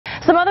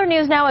Some other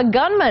news now. A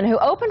gunman who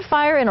opened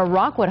fire in a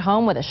Rockwood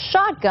home with a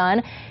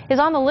shotgun is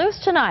on the loose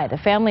tonight. The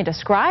family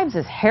describes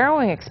his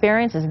harrowing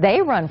experience as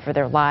they run for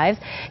their lives.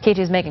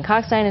 KT's Megan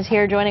Cockstein is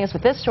here joining us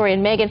with this story.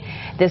 And Megan,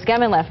 this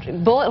gunman left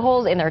bullet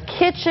holes in their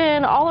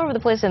kitchen, all over the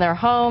place in their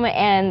home,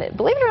 and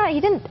believe it or not, he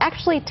didn't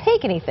actually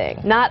take anything.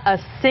 Not a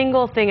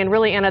single thing. And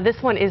really, Anna,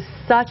 this one is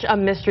such a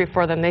mystery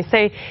for them. They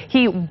say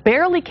he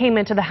barely came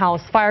into the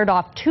house, fired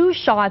off 2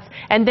 shots,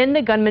 and then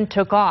the gunman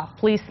took off.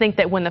 Police think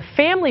that when the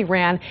family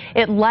ran,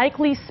 it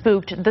likely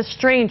spooked the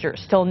stranger.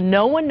 Still,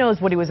 no one knows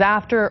what he was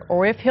after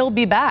or if he'll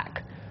be back.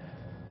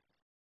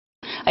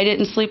 I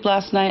didn't sleep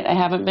last night. I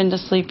haven't been to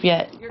sleep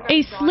yet.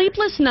 A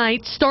sleepless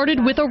night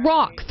started with a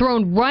rock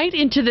thrown right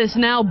into this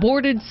now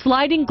boarded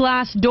sliding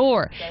glass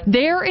door.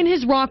 There in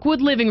his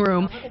Rockwood living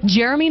room,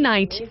 Jeremy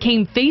Knight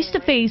came face to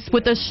face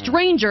with a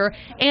stranger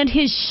and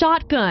his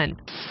shotgun.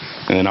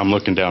 And I'm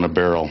looking down a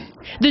barrel.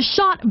 The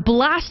shot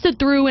blasted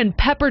through and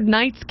peppered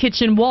Knight's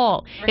kitchen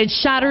wall. It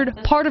shattered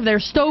part of their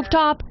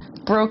stovetop,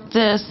 Broke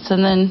this,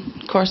 and then,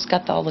 of course,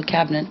 got all the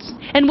cabinets.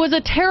 And was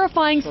a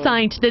terrifying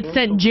sight that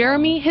sent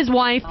Jeremy, his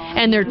wife,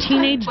 and their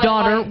teenage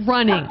daughter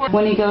running.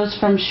 When he goes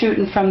from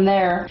shooting from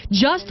there.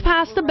 Just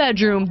past the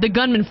bedroom, the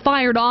gunman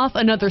fired off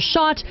another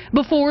shot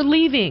before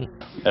leaving.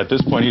 At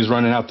this point, he's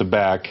running out the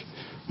back.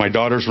 My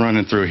daughter's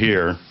running through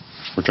here.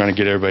 We're trying to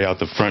get everybody out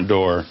the front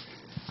door,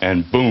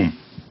 and boom.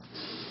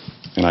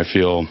 And I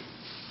feel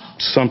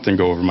something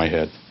go over my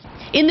head.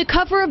 In the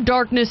cover of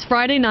darkness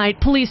Friday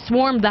night, police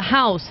swarmed the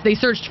house. They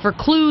searched for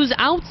clues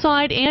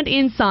outside and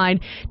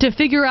inside to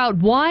figure out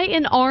why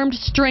an armed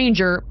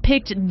stranger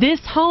picked this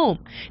home.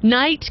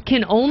 Knight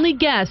can only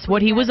guess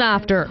what he was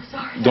after.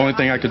 The only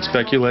thing I could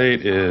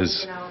speculate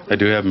is I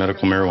do have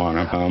medical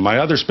marijuana. My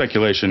other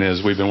speculation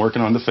is we've been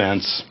working on the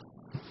fence.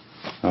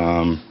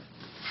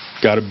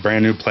 Got a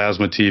brand new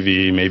plasma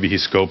TV. Maybe he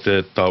scoped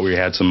it, thought we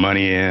had some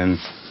money in,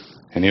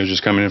 and he was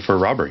just coming in for a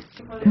robbery.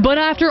 But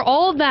after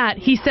all that,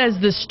 he says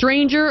the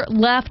stranger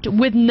left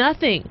with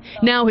nothing.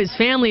 Now his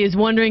family is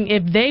wondering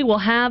if they will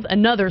have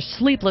another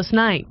sleepless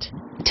night.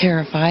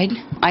 Terrified.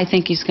 I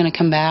think he's going to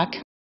come back.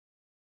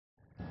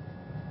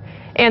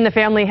 And the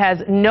family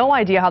has no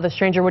idea how the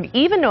stranger would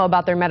even know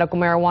about their medical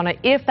marijuana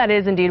if that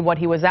is indeed what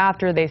he was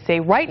after. They say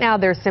right now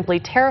they're simply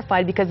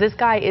terrified because this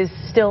guy is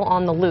still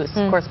on the loose.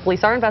 Of course,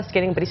 police are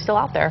investigating, but he's still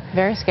out there.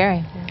 Very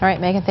scary. All right,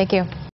 Megan, thank you.